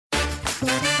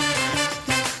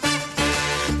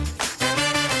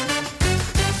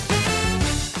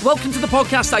Welcome to the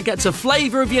podcast that gets a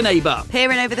flavour of your neighbour.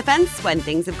 Peering over the fence when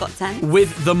things have got tense.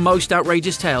 With the most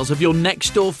outrageous tales of your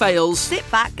next door fails. Sit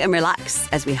back and relax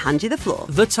as we hand you the floor.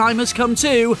 The time has come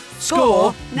to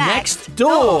Score Next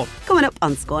Door. Coming up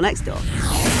on Score Next Door.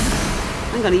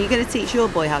 Hang on, are you going to teach your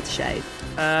boy how to shave?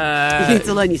 You need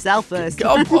to learn yourself first.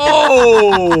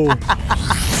 Oh!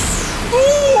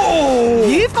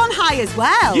 You've gone high as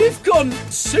well. You've gone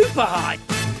super high.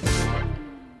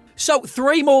 So,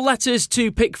 3 more letters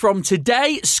to pick from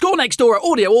today. Score Next Door at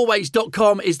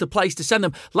audioalways.com is the place to send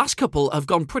them. Last couple have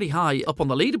gone pretty high up on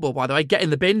the leaderboard, by the way. Get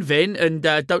in the bin, Vin, and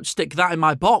don't stick that in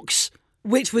my box.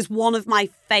 Which was one of my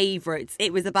favourites.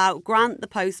 It was about Grant, the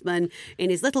postman, in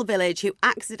his little village who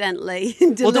accidentally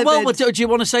delivered... Well, do you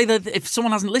want to say that if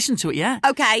someone hasn't listened to it yet?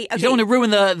 Okay. You don't want to ruin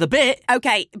the bit.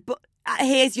 Okay, but...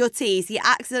 Here's your tease. He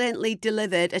accidentally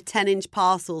delivered a 10-inch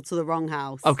parcel to the wrong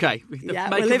house. Okay. Yeah,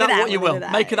 Make of that what you will.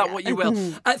 Make of that what you will.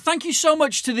 Thank you so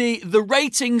much to the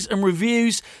ratings and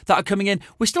reviews that are coming in.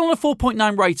 We're still on a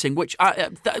 4.9 rating, which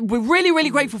we're really,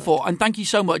 really grateful for, and thank you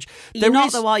so much. You're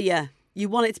not, though, are you? You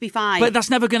want it to be 5. But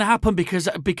that's never going to happen because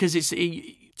it's...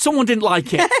 someone didn't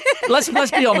like it. Let's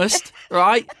be honest,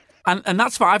 right? And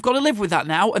that's fine. I've got to live with that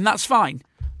now, and that's fine.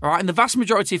 All right, and the vast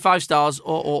majority of 5 stars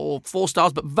or 4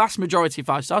 stars, but vast majority of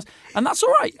 5 stars, and that's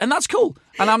all right, and that's cool,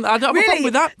 and I don't have a problem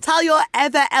with that. Tell your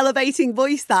ever-elevating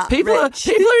voice that, people are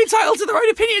entitled to their own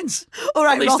opinions. All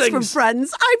right, Ross from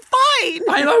Friends, I'm fine.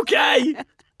 I'm okay.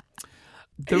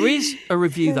 There is a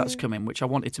review that's coming, which I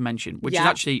wanted to mention, which is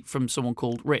actually from someone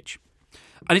called Rich.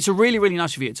 And it's a really, really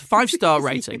nice review. It's a 5-star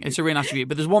rating. It's a really nice review.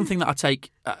 But there's one thing that I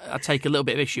take a little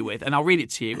bit of issue with, and I'll read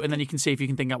it to you, and then you can see if you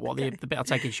can think out what the bit I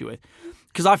take issue with.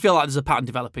 Because I feel like there's a pattern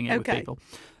developing here with people.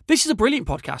 This is a brilliant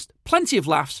podcast, plenty of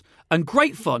laughs, and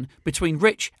great fun between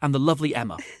Rich and the lovely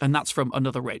Emma. And that's from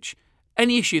another Rich.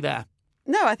 Any issue there?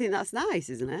 No, I think that's nice,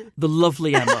 isn't it? The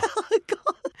lovely Emma. Oh, God.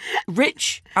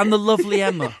 Rich and the lovely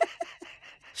Emma.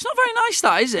 It's not very nice,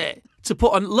 that, is it? To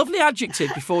put a lovely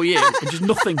adjective before you and just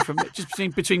nothing from it, just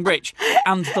between Rich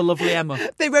and the lovely Emma.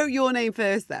 They wrote your name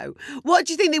first, though. What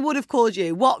do you think they would have called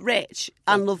you? What, Rich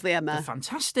and lovely Emma?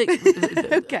 Fantastic.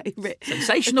 Okay, Rich.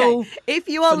 Sensational. Okay. If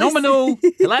you are phenomenal.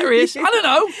 Hilarious. I don't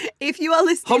know. If you are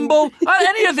listening. Humble.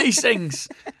 Any of these things.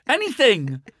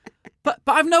 Anything. But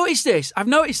I've noticed this. I'm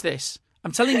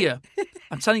telling you,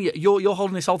 you're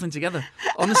holding this whole thing together.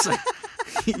 Honestly.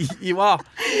 You are.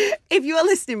 If you are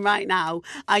listening right now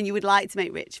and you would like to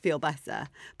make Rich feel better,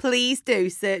 please do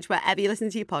search wherever you listen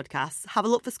to your podcasts, have a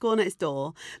look for Score Next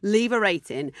Door, leave a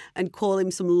rating and call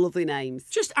him some lovely names.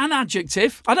 Just an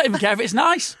adjective. I don't even care if it's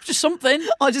nice. Just something.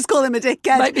 Or just call him a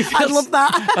dickhead. I love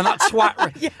that. And that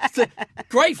twat. Yeah.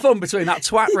 Great fun between that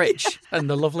twat Rich and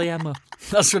the lovely Emma.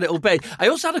 That's what it'll be. I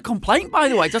also had a complaint, by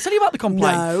the way. Did I tell you about the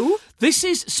complaint? No. This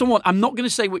is someone, I'm not going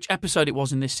to say which episode it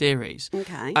was in this series.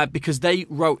 Okay. Because they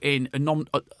wrote in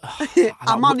anonymously.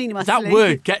 That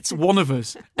word gets one of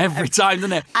us every time,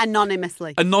 doesn't it?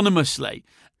 Anonymously.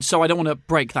 So I don't want to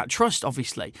break that trust,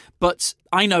 obviously. But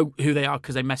I know who they are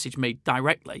because they messaged me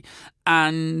directly.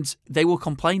 And they were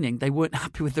complaining. They weren't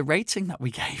happy with the rating that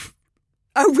we gave.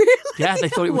 Oh, really? Yeah, they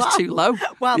thought it was too low.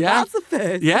 Well, that's a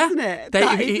first, isn't it?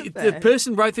 The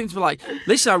person wrote things were like,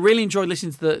 listen, I really enjoyed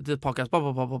listening to the podcast, blah,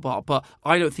 blah, blah, blah, blah, but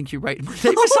I don't think you rated my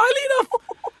name highly enough.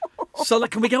 So,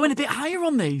 can we go in a bit higher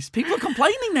on these? People are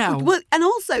complaining now. Well, and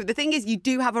also, the thing is, you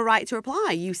do have a right to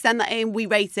reply. You send that in, we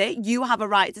rate it. You have a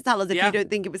right to tell us if you don't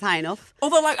think it was high enough.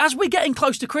 Although, as we're getting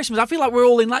close to Christmas, I feel like we're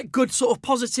all in, good sort of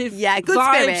positive good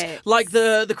vibes. spirits. Like,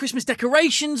 the Christmas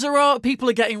decorations are up. People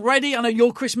are getting ready. I know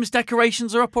your Christmas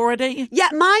decorations are up already. Yeah,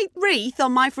 my wreath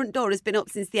on my front door has been up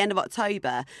since the end of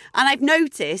October. And I've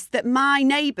noticed that my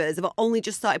neighbours have only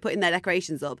just started putting their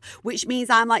decorations up, which means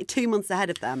I'm 2 months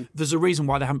ahead of them. There's a reason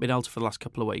why they haven't been able to for the last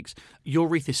couple of weeks. Your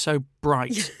wreath is so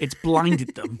bright, it's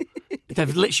blinded them.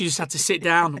 They've literally just had to sit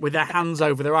down with their hands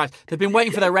over their eyes. They've been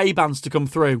waiting for their Ray-Bans to come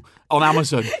through on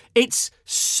Amazon. It's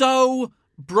so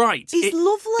bright. It's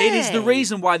lovely. It is the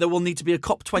reason why there will need to be a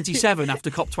COP27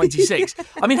 after COP26.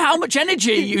 I mean, how much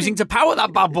energy are you using to power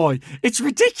that bad boy? It's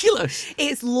ridiculous.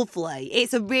 It's lovely.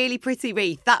 It's a really pretty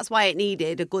wreath. That's why it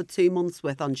needed a good 2 months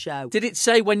worth on show. Did it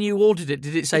say when you ordered it,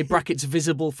 did it say brackets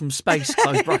visible from space,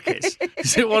 close brackets?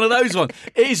 Is it one of those ones?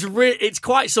 It's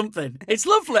quite something. It's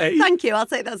lovely. Thank you. I'll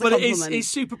take that as a compliment. But it's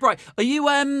super bright. Are you,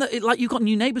 you've got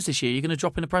new neighbours this year? Are you going to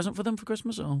drop in a present for them for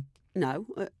Christmas or...? No,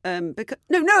 because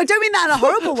no, I don't mean that in a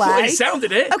horrible way. Well, it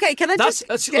sounded it. Okay, can I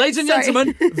ladies and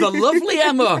gentlemen, the lovely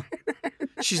Emma.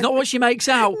 She's not what she makes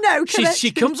out. No,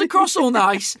 she comes across all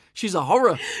nice. She's a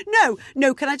horror.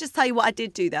 No, can I just tell you what I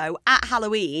did do, though? At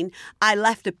Halloween, I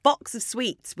left a box of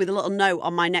sweets with a little note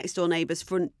on my next door neighbour's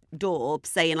front door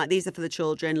saying, like, these are for the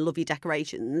children, love your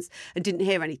decorations, and didn't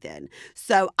hear anything.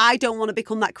 So I don't want to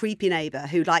become that creepy neighbour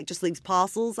who, like, just leaves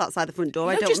parcels outside the front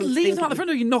door. I don't just want to leave them out the front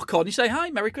door. You knock on, you say, hi,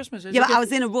 Merry Christmas. Yeah, but I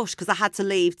was in a rush because I had to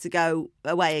leave to go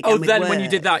away again. Oh, with then work. when you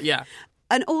did that, yeah.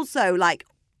 And also, like,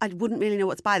 I wouldn't really know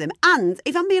what to buy them. And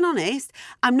if I'm being honest,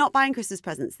 I'm not buying Christmas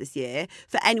presents this year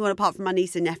for anyone apart from my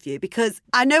niece and nephew, because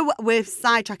I know we're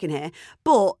sidetracking here,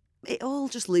 but it all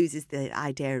just loses the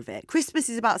idea of it. Christmas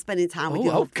is about spending time with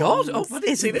your Oh, God. friends, Oh, I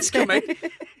didn't see this coming.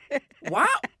 Wow.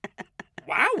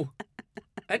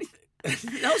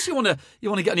 Anything else you want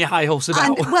to get on your high horse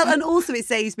about? And also it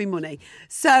saves me money.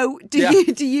 So do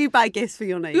you buy gifts for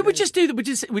your neighbours? We would just do that.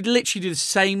 We'd literally do the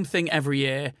same thing every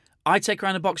year. I take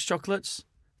around a box of chocolates.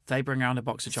 They bring around a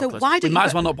box of chocolates. Why don't we might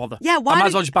as well not bother. Yeah, why? I might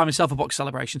as well just buy myself a box of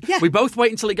Celebration. Yeah. We both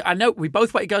wait until we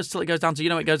both wait till it goes down to,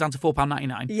 it goes down to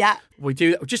 £4.99. Yeah. We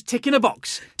do just tick in a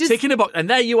box. And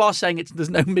there you are saying there's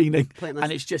no meaning. Pointless.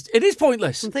 And it is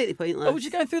pointless. Completely pointless. Oh, we're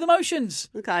just going through the motions.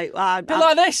 Okay. Bit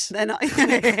like this. They're not.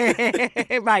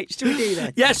 Right, should we do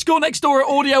this? Yeah, ScoreNextDoor at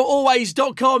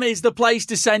audioalways.com is the place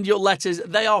to send your letters.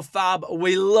 They are fab.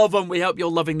 We love them. We hope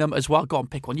you're loving them as well. Go on,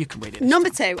 pick one. You can read it. Number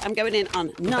 2. I'm going in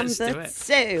on number Let's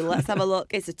do 2. Let's have a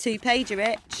look. It's a 2-pager,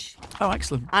 Rich. Oh,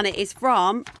 excellent. And it is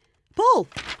from Paul.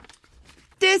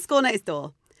 Dear Score Next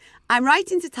Door, I'm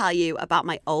writing to tell you about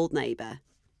my old neighbour,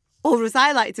 or as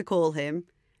I like to call him,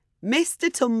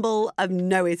 Mr. Tumble of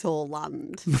Know-It-All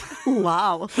Land.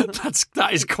 Wow. That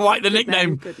is quite the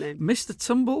nickname. Good name. Mr.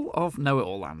 Tumble of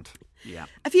Know-It-All Land. Yeah.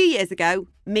 A few years ago,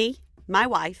 me, my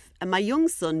wife, and my young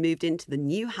son moved into the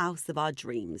new house of our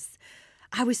dreams.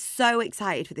 I was so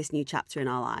excited for this new chapter in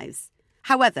our lives.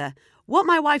 However, what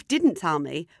my wife didn't tell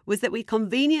me was that we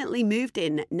conveniently moved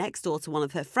in next door to one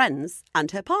of her friends and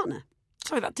her partner.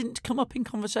 Sorry, that didn't come up in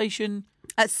conversation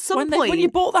At some point, when you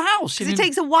bought the house. because it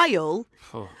takes a while.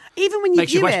 Even when you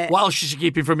Makes you view question, it. what else should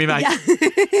you keep from me, mate?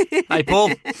 Hey,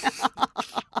 Paul.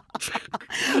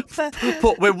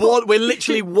 But we're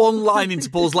literally one line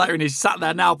into Paul's letter, and he's sat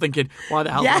there now thinking, why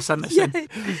the hell did I send this in?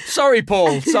 Sorry,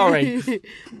 Paul. Sorry.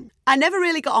 I never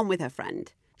really got on with her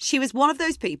friend. She was one of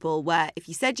those people where if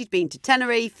you said you'd been to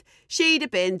Tenerife, she'd have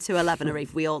been to 11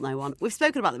 We all know one. We've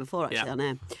spoken about them before, actually, on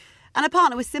air. And her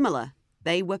partner was similar.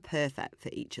 They were perfect for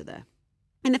each other.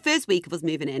 In the first week of us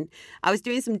moving in, I was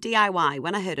doing some DIY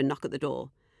when I heard a knock at the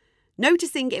door.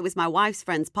 Noticing it was my wife's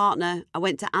friend's partner, I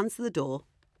went to answer the door,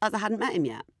 as I hadn't met him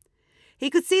yet.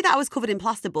 He could see that I was covered in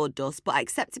plasterboard dust, but I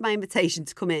accepted my invitation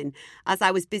to come in as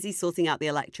I was busy sorting out the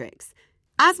electrics.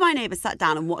 As my neighbour sat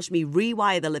down and watched me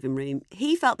rewire the living room,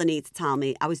 he felt the need to tell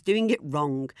me I was doing it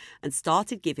wrong and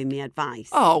started giving me advice.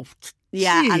 Oh,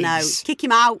 yeah, geez. I know. Kick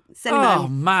him out, send him Oh,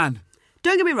 home. man.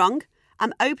 Don't get me wrong,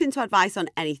 I'm open to advice on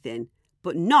anything,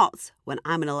 but not when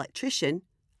I'm an electrician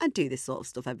and do this sort of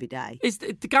stuff every day.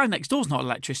 The guy next door's not an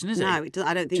electrician, is he? No, I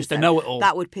don't think Just so. a know-it-all.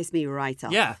 That would piss me right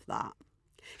off, Yeah. that.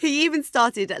 He even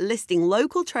started listing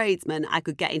local tradesmen I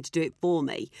could get in to do it for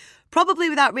me, probably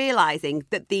without realising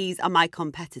that these are my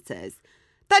competitors.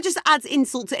 That just adds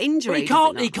insult to injury.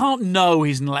 But he can't know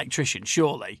he's an electrician,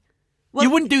 surely. Well, you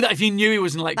wouldn't do that if you knew he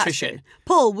was an that's electrician. true.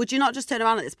 Paul, would you not just turn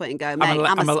around at this point and go, mate,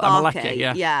 I'm a Lecky, Sparky.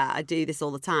 yeah. Yeah, I do this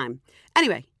all the time.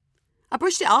 Anyway, I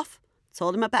brushed it off,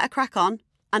 told him I better crack on,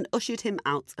 and ushered him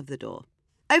out of the door.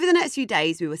 Over the next few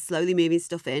days, we were slowly moving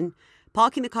stuff in,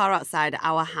 parking the car outside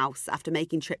our house after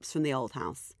making trips from the old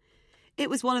house. It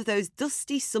was one of those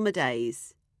dusty summer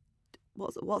days.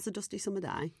 What's a dusty summer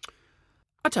day?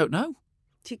 I don't know.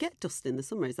 Do you get dust in the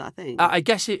summer? Is that a thing? I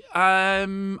guess it. I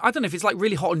don't know if it's like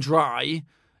really hot and dry.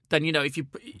 Then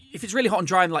if it's really hot and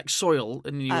dry and like soil,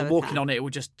 and you're walking on it, it will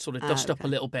just sort of dust up a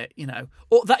little bit,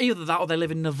 Or either that, or they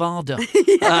live in Nevada.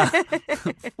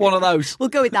 One of those. We'll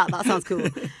go with that. That sounds cool.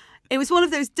 It was one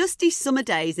of those dusty summer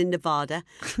days in Nevada,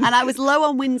 and I was low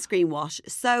on windscreen wash.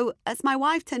 So, as my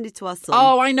wife tended to our son,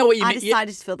 I know what you mean. I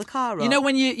decided to fill the car up. You know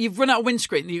when you've run out of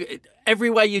windscreen,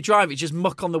 everywhere you drive, it's just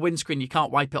muck on the windscreen. You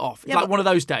can't wipe it off. It's like one of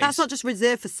those days. That's not just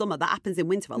reserved for summer. That happens in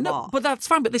winter a lot. But that's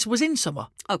fine. But this was in summer.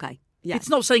 Okay. Yeah. It's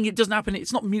not saying it doesn't happen.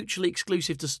 It's not mutually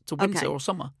exclusive to winter or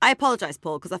summer. I apologise,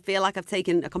 Paul, because I feel like I've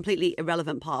taken a completely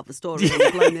irrelevant part of the story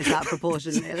and blown this out of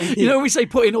proportion. Really. You know, we say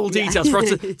put in all details for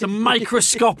us to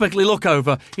microscopically look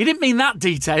over. You didn't mean that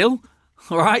detail,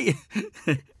 all right?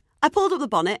 I pulled up the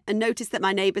bonnet and noticed that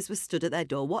my neighbours were stood at their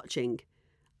door watching.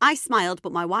 I smiled,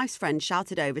 but my wife's friend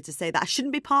shouted over to say that I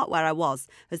shouldn't be parked where I was,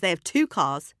 as they have 2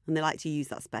 cars and they like to use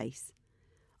that space.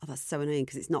 Oh, that's so annoying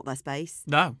because it's not their space.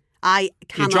 No. I Your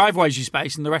cannot. driveway's your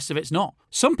space and the rest of it's not.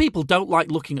 Some people don't like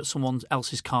looking at someone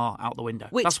else's car out the window.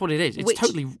 That's what it is. It's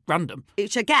totally random.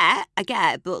 Which I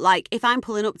get, but like if I'm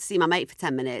pulling up to see my mate for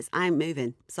 10 minutes, I'm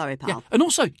moving. Sorry, pal. Yeah. And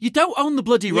also, you don't own the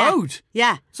bloody road.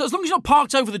 Yeah. So as long as you're not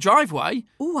parked over the driveway,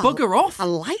 bugger off. I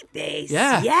like this.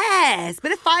 Yeah. Yes.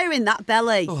 Bit of fire in that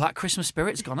belly. Oh, that Christmas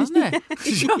spirit's gone, hasn't it?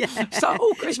 It's like,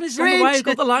 oh, Christmas is on the Grinch. way. I've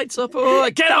got the lights up. Oh,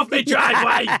 get off my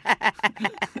driveway.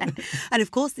 And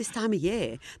of course, this time of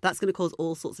year, that's going to cause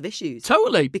all sorts of issues.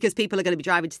 Totally. Because people are going to be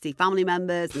driving to see family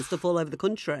members and stuff all over the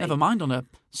country. Never mind on a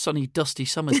sunny, dusty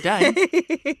summer's day,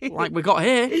 like we got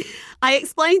here. I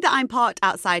explained that I'm parked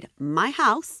outside my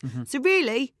house, so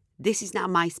really, this is now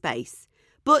my space.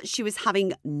 But she was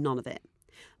having none of it.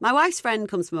 My wife's friend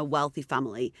comes from a wealthy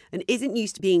family and isn't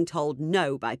used to being told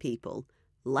no by people,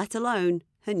 let alone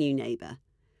her new neighbour.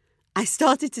 I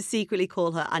started to secretly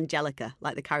call her Angelica,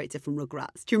 like the character from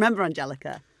Rugrats. Do you remember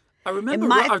Angelica? I remember.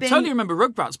 might I have been- totally remember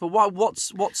Rugrats, but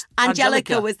what's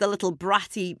Angelica was the little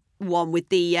bratty one with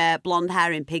the blonde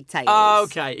hair and pigtails. Oh,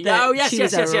 okay. Oh, yes, she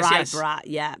yes, was yes, a yes, right yes. brat,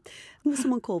 yeah.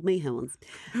 Someone called me her once.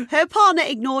 Her partner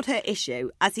ignored her issue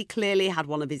as he clearly had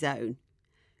one of his own.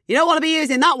 You don't want to be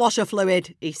using that washer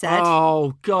fluid, he said.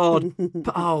 Oh, God.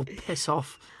 Oh, piss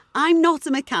off. I'm not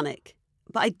a mechanic,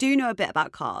 but I do know a bit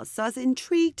about cars, so I was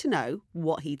intrigued to know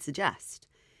what he'd suggest.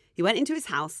 He went into his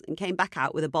house and came back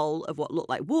out with a bowl of what looked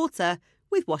like water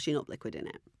with washing up liquid in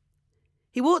it.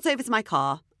 He walked over to my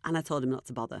car and I told him not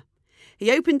to bother.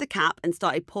 He opened the cap and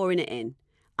started pouring it in.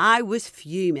 I was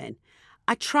fuming.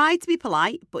 I tried to be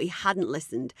polite, but he hadn't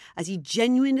listened as he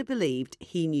genuinely believed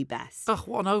he knew best. Oh,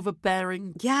 what an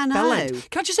overbearing Yeah, I know. bellend.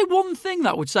 Can I just say one thing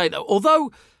that I would say, though?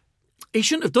 Although he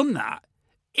shouldn't have done that,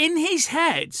 in his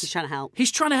head... He's trying to help.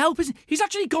 He's trying to help. He's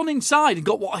actually gone inside and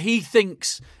got what he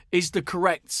thinks is the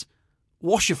correct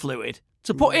washer fluid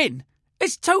to put in.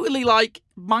 It's totally like,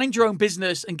 mind your own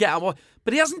business and get out.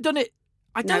 But he hasn't done it.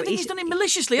 I don't think he's done it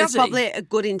maliciously, has There's he? probably a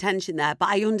good intention there, but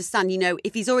I understand,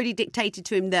 if he's already dictated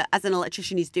to him that as an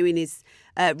electrician he's doing his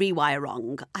rewire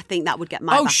wrong, I think that would get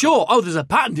my Oh, back sure. up. Oh, there's a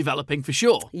pattern developing for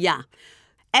sure. Yeah.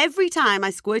 Every time I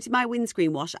squirted my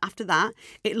windscreen wash after that,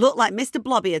 it looked like Mr.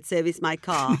 Blobby had serviced my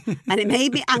car, and it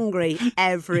made me angry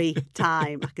every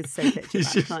time. I can so picture He's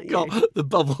that, just can't got you? the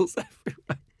bubbles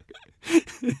everywhere.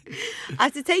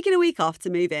 After taking a week off to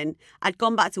move in, I'd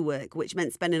gone back to work, which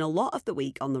meant spending a lot of the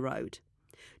week on the road.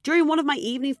 During one of my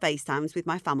evening FaceTimes with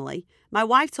my family, my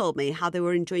wife told me how they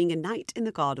were enjoying a night in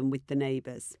the garden with the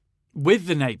neighbours. With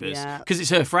the neighbours. Yeah. Because it's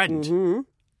her friend. Mm-hmm.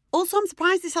 Also, I'm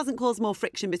surprised this hasn't caused more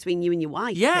friction between you and your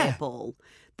wife, Yeah. here, Paul,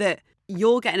 that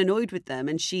you're getting annoyed with them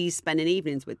and she's spending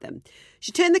evenings with them.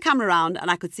 She turned the camera around and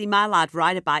I could see my lad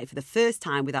ride a bike for the first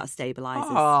time without stabilisers.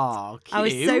 Oh, cute. I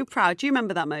was so proud. Do you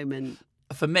remember that moment?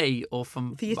 For me or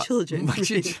for your children? My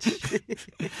children.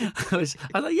 I was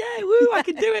like, yeah, woo, I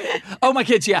can do it. Oh, my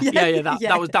kids, yeah.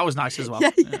 That was nice as well.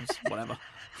 Yeah, It was whatever.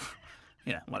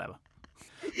 Whatever.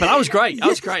 But I was great. I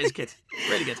was great as a kid.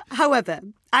 Really good. However,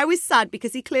 I was sad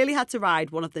because he clearly had to ride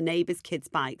one of the neighbour's kids'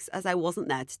 bikes as I wasn't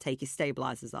there to take his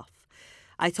stabilisers off.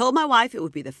 I told my wife it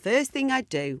would be the first thing I'd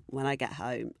do when I get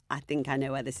home. I think I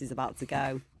know where this is about to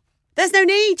go. There's no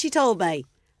need, she told me,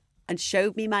 and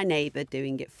showed me my neighbour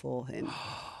doing it for him.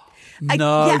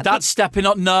 That's stepping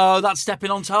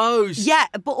on toes. Yeah,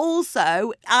 but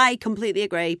also, I completely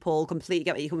agree, Paul, completely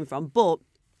get where you're coming from, but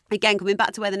again, coming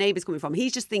back to where the neighbour's coming from,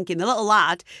 he's just thinking the little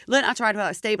lad learned how to ride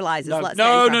without stabilisers.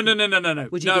 No.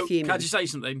 Would you be fuming? Can I just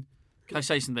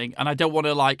say something? And I don't want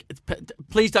to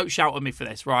please don't shout at me for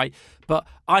this, right? But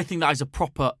I think that is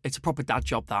it's a proper dad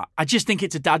job, that. I just think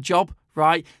it's a dad job,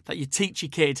 right? That you teach your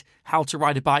kid how to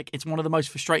ride a bike. It's one of the most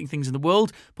frustrating things in the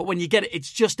world. But when you get it,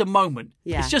 it's just a moment.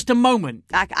 Yeah. It's just a moment.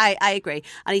 I agree.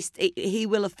 And he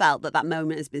will have felt that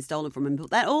moment has been stolen from him. But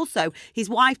then also, his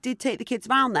wife did take the kids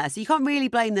around there, so you can't really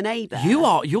blame the neighbour.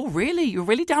 You're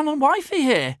really down on wifey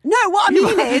here. No, what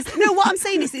I'm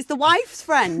saying is it's the wife's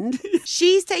friend.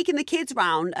 She's taken the kids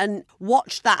round and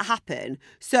watched that happen.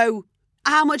 So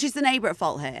how much is the neighbour at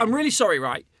fault here? I'm really sorry,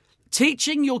 right?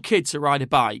 Teaching your kid to ride a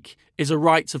bike is a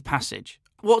rite of passage.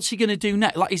 What's he going to do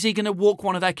next? Like, is he going to walk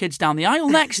one of their kids down the aisle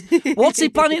next? What's he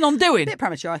planning on doing? A bit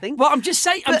premature, I think. Well, I'm just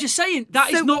saying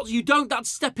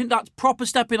that's proper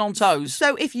stepping on toes.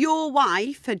 So if your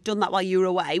wife had done that while you were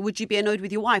away, would you be annoyed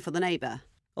with your wife or the neighbour?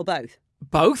 Or both?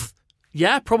 Both?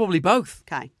 Yeah, probably both.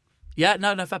 Okay. Yeah,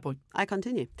 no, fair point. I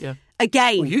continue. Yeah.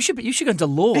 Again. Well, you should go into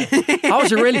law.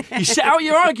 You set out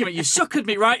your argument, you suckered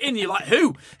me right in. You're like,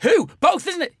 who? Both,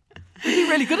 isn't it? You're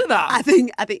really good at that. I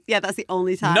think, yeah, that's the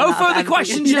only time. No further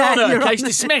questions, Your Honour. Case on.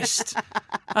 dismissed.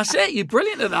 That's it. You're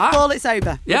brilliant at that. Paul, it's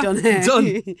over. Yeah, We're done here.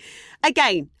 done.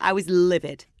 Again, I was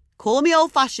livid. Call me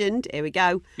old-fashioned. Here we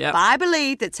go. Yep. But I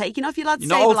believe that taking off your lad's You're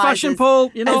not old-fashioned, Paul.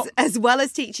 You're not. As well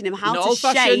as teaching him how to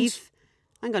shave.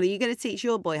 Hang on, are you going to teach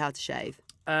your boy how to shave?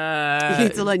 You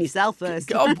need to learn yourself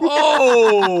first.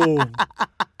 Oh!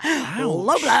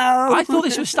 Low blow. I thought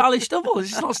this was stylish double.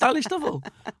 This is not stylish double.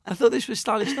 I thought this was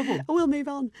stylish double. We'll move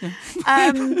on.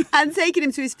 And taking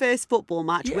him to his first football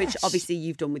match, Yes. which obviously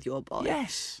you've done with your boy.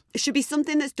 Yes. It should be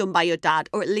something that's done by your dad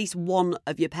or at least one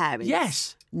of your parents.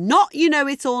 Yes. Not you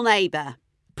know-it-all neighbour.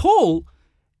 Paul,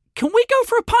 can we go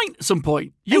for a pint at some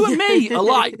point? You and me are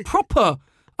like proper.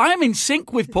 I am in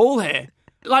sync with Paul here.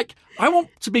 Like, I want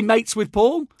to be mates with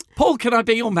Paul. Paul, can I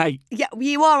be your mate? Yeah,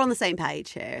 you are on the same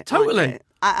page here. Totally.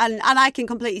 And I can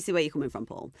completely see where you're coming from,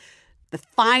 Paul. The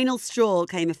final straw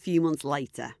came a few months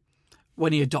later.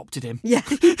 When he adopted him. Yeah.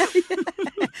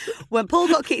 When Paul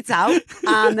got kicked out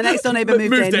and the next door neighbour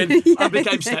moved in. I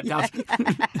became stepdad.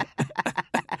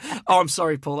 Oh, I'm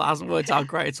sorry, Paul. That hasn't worked out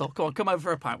great at all. Come on, come over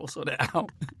for a pint. We'll sort it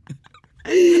out.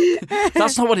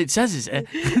 That's not what it says, is it?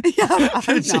 Yeah,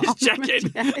 Just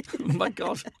checking. Oh, my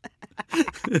God.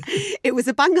 It was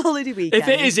a bank holiday weekend. If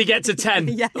it is, he gets a 10.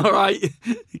 Yeah. All right.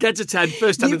 He gets a 10.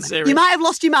 First 10 of the series. You might have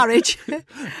lost your marriage.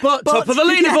 but top of the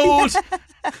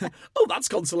leaderboard. Oh, that's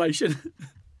consolation.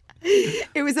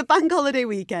 It was a bank holiday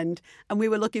weekend and we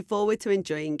were looking forward to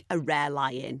enjoying a rare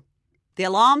lie-in. The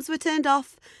alarms were turned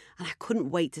off and I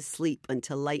couldn't wait to sleep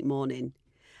until late morning.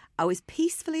 I was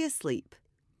peacefully asleep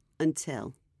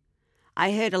until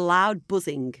I heard a loud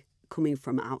buzzing coming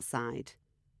from outside.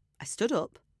 I stood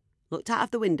up, looked out of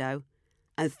the window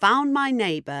and found my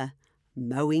neighbour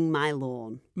mowing my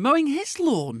lawn. Mowing his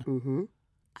lawn? Mm-hmm.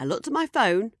 I looked at my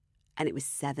phone and it was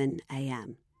 7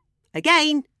 a.m.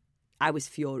 Again, I was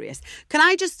furious. Can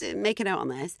I just make a note on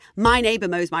this? My neighbour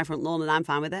mows my front lawn and I'm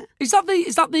fine with it. Is that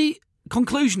the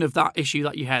conclusion of that issue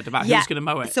that you had about who's going to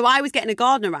mow it? So I was getting a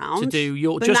garden around to do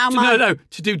your but just now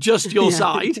to do just your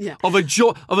side of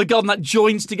a garden that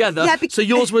joins together. Yeah, so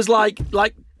yours was like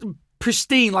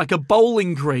pristine, like a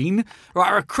bowling green,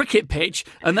 right, or a cricket pitch,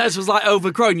 and theirs was like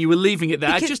overgrown. You were leaving it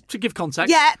there just to give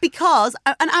context. Yeah, because,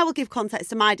 and I will give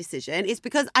context to my decision, it's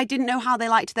because I didn't know how they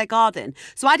liked their garden.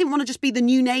 So I didn't want to just be the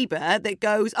new neighbour that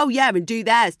goes, oh yeah, and do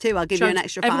theirs too. I'll give you an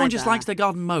extra Everyone £5. just likes their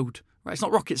garden mowed. Right, it's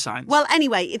not rocket science. Well,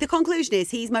 anyway, the conclusion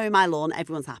is he's mowing my lawn.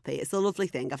 Everyone's happy. It's a lovely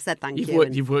thing. I've said thank you.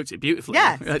 You've worked it beautifully.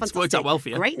 Yeah, it's worked out well for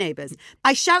you. Great neighbours.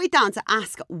 I shouted down to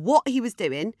ask what he was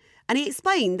doing, and he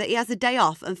explained that he has a day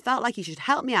off and felt like he should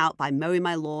help me out by mowing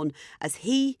my lawn as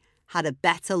he had a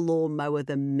better lawnmower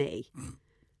than me.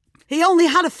 He only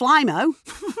had a Flymo.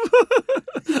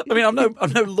 I mean, I'm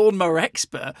no lawnmower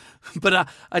expert, but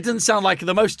it doesn't sound like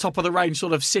the most top of the range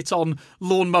sort of sit-on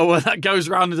lawnmower that goes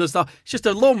around and does stuff. It's just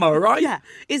a lawnmower, right? Yeah.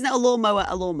 Isn't it a lawnmower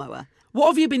a lawnmower? What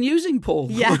have you been using, Paul?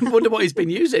 Yeah. I wonder what he's been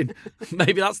using.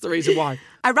 Maybe that's the reason why.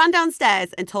 I ran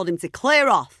downstairs and told him to clear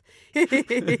off. He'd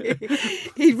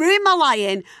ruined my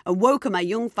lie-in and woken my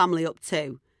young family up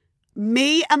too.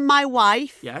 Me and my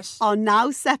wife are now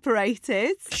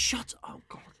separated. Shut up, oh,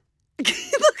 God. Look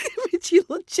at Rich, you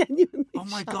look genuinely Oh,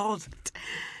 my God.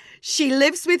 She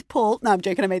lives with Paul. No, I'm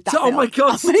joking. I made that Oh, my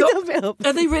God. I made that bit up.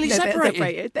 Are they really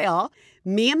separated? They are.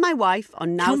 Me and my wife are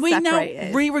now separated. Can we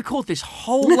now re-record this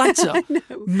whole letter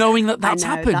knowing that that's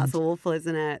happened? That's awful,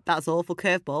 isn't it? That's awful.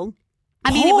 Curveball.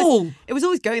 I mean, it was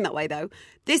always going that way, though.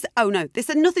 This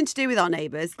had nothing to do with our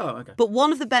neighbours. Oh, okay. But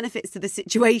one of the benefits to the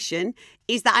situation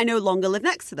is that I no longer live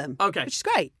next to them. Okay. Which is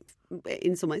great,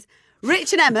 in some ways.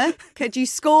 Rich and Emma, could you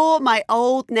score my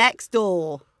old next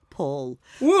door, Paul?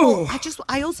 Whoa!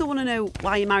 I also want to know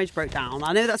why your marriage broke down.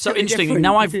 I know that's so totally interesting.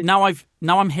 different.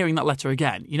 Now I'm hearing that letter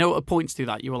again. You know, at points through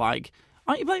that, you were like,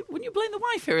 wouldn't you blame the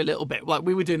wife here a little bit? Like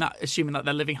we were doing that, assuming that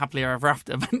they're living happily ever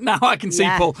after. But now I can see,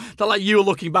 Paul, that like you were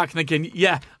looking back and thinking,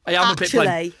 yeah, I am a bit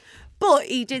blamed. But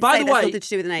he did say that's nothing to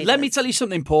do with the neighbours. Let me tell you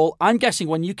something, Paul. I'm guessing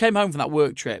when you came home from that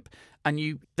work trip and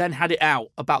you then had it out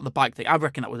about the bike thing, I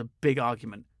reckon that was a big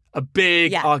argument. A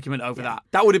big argument over that.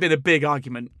 That would have been a big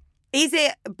argument. Is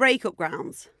it breakup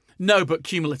grounds? No, but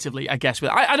cumulatively, I guess.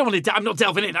 I don't want to. I'm not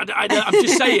delving in. I'm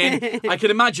just saying. I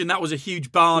can imagine that was a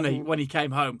huge Barney when he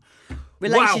came home.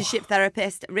 Relationship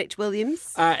therapist Rich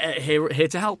Williams. Here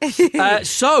to help.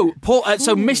 So, Paul.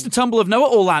 So, Mr. Tumble of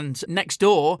Know-It-All-Land next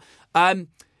door.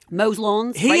 Mows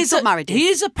lawns. He is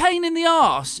a pain in the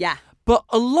arse. Yeah. But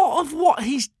a lot of what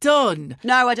he's done...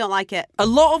 No, I don't like it. A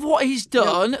lot of what he's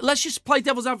done... Let's just play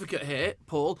devil's advocate here,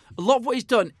 Paul. A lot of what he's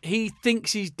done, he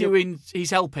thinks he's doing... He's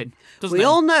helping, doesn't he? We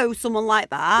all know someone like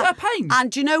that. Yeah, pain.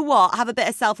 And do you know what? Have a bit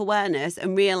of self-awareness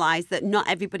and realise that not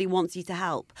everybody wants you to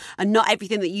help. And not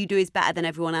everything that you do is better than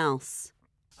everyone else.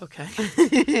 Okay.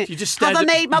 You just stared,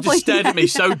 stared at me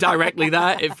so directly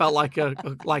there. It felt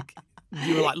like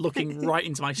You were like looking right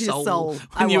into my Your soul, soul.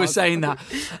 when I you were was. saying that.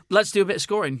 Let's do a bit of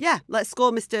scoring. Yeah, let's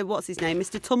score Mr. What's his name?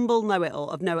 Mr. Tumble Know-It-All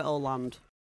of Know-It-All Land.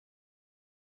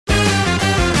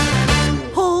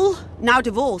 Paul, now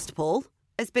divorced Paul,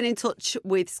 has been in touch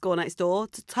with Score Next Door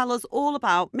to tell us all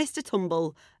about Mr.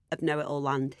 Tumble of Know-It-All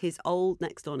Land, his old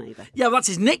next-door neighbour. Yeah, that's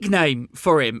his nickname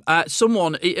for him.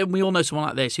 Someone, and we all know someone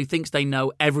like this, who thinks they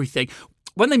know everything.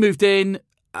 When they moved in,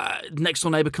 next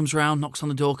door neighbour comes around, knocks on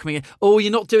the door, coming in. Oh,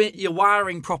 you're not doing your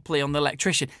wiring properly on the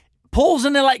electrician. Paul's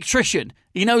an electrician.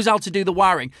 He knows how to do the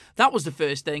wiring. That was the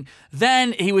first thing.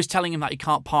 Then he was telling him that he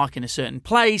can't park in a certain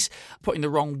place, putting the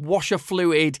wrong washer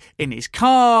fluid in his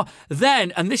car.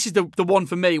 Then, and this is the one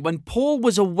for me, when Paul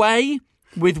was away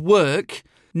with work,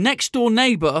 next door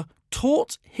neighbour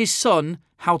taught his son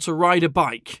how to ride a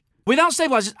bike without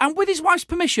stabilisers and with his wife's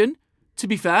permission, to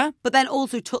be fair. But then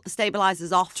also took the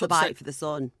stabilisers off the bike for the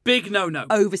son. Big no-no.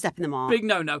 Overstepping the mark. Big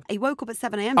no-no. He woke up at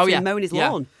 7 a.m. to mowing his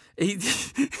lawn.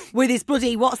 With his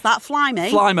bloody, what's that, Flyme?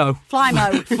 Flymo. Fly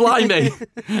me.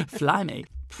 Fly me.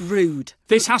 Rude.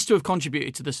 This has to have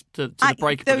contributed to the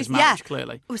breakup of his marriage,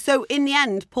 clearly. So in the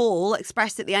end, Paul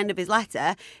expressed at the end of his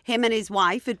letter, him and his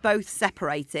wife had both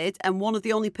separated, and one of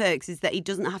the only perks is that he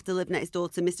doesn't have to live next door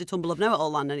to Mr. Tumble of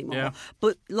Know-It-All Land anymore. Yeah.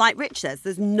 But like Rich says,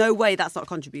 there's no way that's not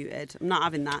contributed. I'm not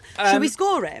having that. Should we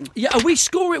score him? Yeah, are we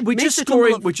scoring? We're just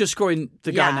scoring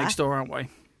the guy Yeah. next door, aren't we?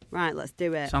 Right, let's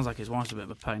do it. Sounds like his wife's a bit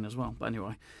of a pain as well. But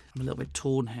anyway, I'm a little bit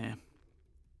torn here.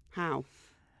 How?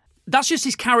 That's just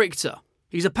his character.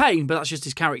 He's a pain, but that's just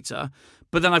his character.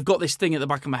 But then I've got this thing at the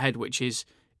back of my head, which is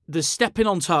there's stepping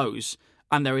on toes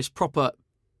and there is proper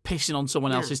pissing on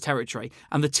someone else's territory.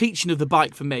 And the teaching of the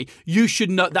bike for me, you should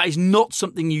know that is not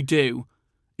something you do.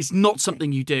 It's not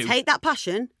something you do. Take that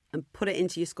passion and put it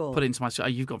into your score. Put it into my score. Oh,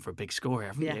 you've gone for a big score,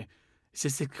 haven't Yeah. you?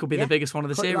 It could be the biggest one of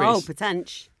the series. Oh,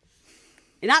 potential.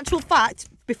 In actual fact,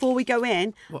 before we go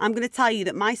in, I'm going to tell you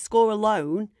that my score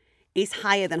alone is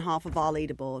higher than half of our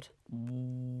leaderboard.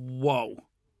 Whoa.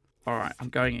 All right, I'm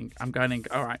going in. All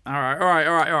right.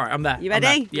 I'm there. You ready?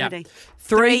 I'm there. Yeah. Ready?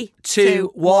 3,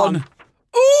 2, 1.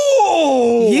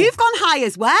 Ooh! You've gone high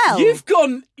as well. You've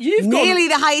gone nearly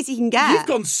the highest you can get. You've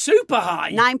gone super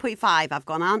high. 9.5 I've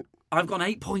gone on. I've gone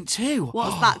 8.2.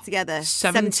 What's that together?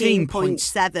 17.7.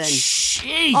 17.7.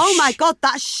 Sheesh. Oh my God,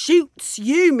 that shoots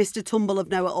you, Mr. Tumble of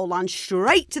Know-It-All Land,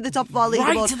 straight to the top of our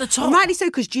leaderboard. Right to the top. And rightly so,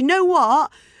 because do you know what?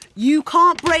 You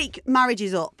can't break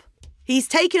marriages up. He's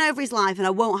taken over his life and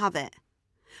I won't have it.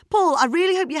 Paul, I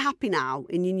really hope you're happy now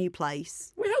in your new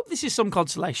place. We hope this is some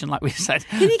consolation, like we said.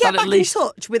 Can you get But back in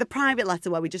touch with a private letter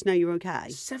where we just know you're okay?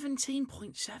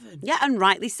 17.7. Yeah, and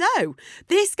rightly so.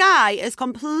 This guy is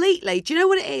completely... Do you know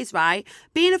what it is, right?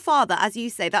 Being a father, as you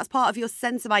say, that's part of your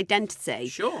sense of identity.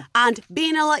 Sure. And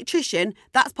being an electrician,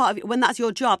 that's part of... When that's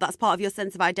your job, that's part of your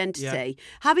sense of identity. Yeah.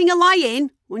 Having a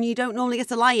lie-in, when you don't normally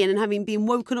get a lie-in, and having been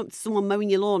woken up to someone mowing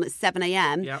your lawn at 7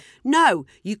 a.m, Yeah. no,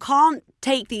 you can't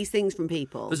take these things from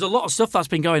people. There's a lot of stuff that's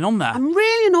been going on there. I'm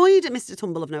really annoyed at Mr.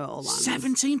 Tumble of Know-It-All Land.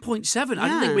 17.7. I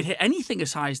didn't think we'd hit anything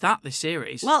as high as that this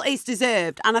series. Well, it's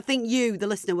deserved. And I think you, the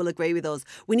listener, will agree with us.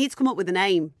 We need to come up with a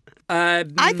name. I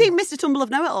I think Mr. Tumble of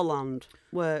Know-It-All Land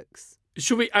works.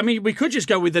 Should we? I mean, we could just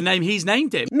go with the name he's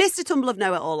named him. Mr. Tumble of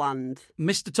Know-It-All Land.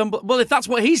 Mr. Tumble. Well, if that's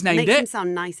what he's named Makes him it.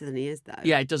 sound nicer than he is, though.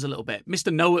 Yeah, it does a little bit.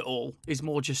 Mr. Know-It-All is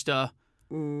more just a...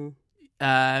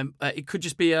 it could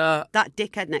just be a... That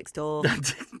dickhead next door.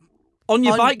 On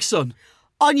your bike, son.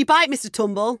 On your bike, Mr.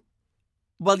 Tumble.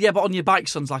 Well, yeah, but on your bike,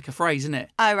 son's like a phrase, isn't it?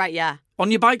 Oh, right, yeah. On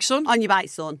your bike, son? On your bike,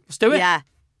 son. Let's do it. Yeah.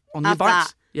 On your have bike.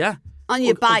 that. Yeah. On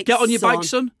your bike, Get on your son. bike,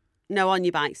 son. No, on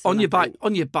your bike, son. On your I bike. think.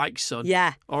 On your bike, son.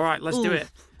 Yeah. All right, let's do Oof.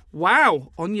 it.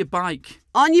 Wow. On your bike.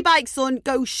 On your bike, son.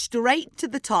 Go straight to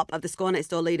the top of the Score Next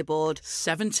Door leaderboard.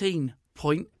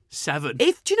 17.7.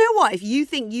 Do you know what? If you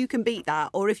think you can beat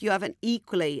that, or if you have an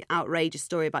equally outrageous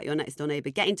story about your next door neighbour,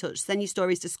 get in touch. Send your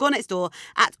stories to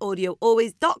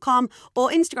scorenextdoor@audioalways.com or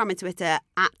Instagram and Twitter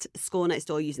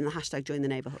 @scorenextdoor using the hashtag join the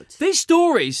neighbourhood. These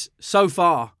stories so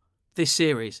far, this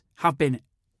series, have been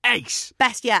ace.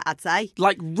 Best yet, I'd say.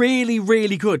 Like, really,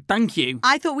 really good. Thank you.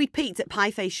 I thought we peaked at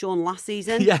Pie Face Sean last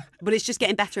season. Yeah. But it's just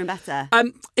getting better and better.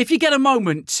 If you get a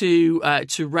moment to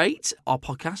rate our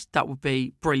podcast, that would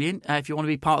be brilliant. If you want to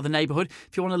be part of the neighbourhood,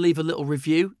 if you want to leave a little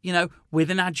review, with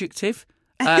an adjective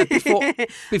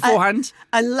beforehand,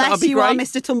 Unless be you are great.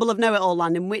 Mr. Tumble of Know-It-All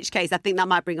Land, in which case I think that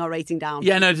might bring our rating down.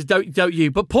 Yeah, no, don't you.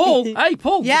 But Paul, hey,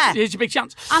 Paul, Yeah. here's your big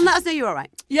chance. And let us know you're all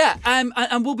right. Yeah, and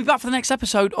we'll be back for the next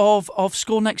episode of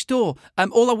Score Next Door.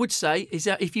 All I would say is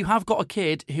that if you have got a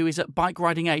kid who is at bike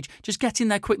riding age, just get in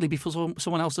there quickly before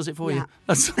someone else does it for you.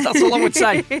 That's all I would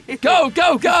say. Go,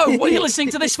 go, go! What are you listening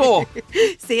to this for?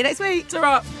 See you next week.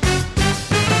 Ta-ra.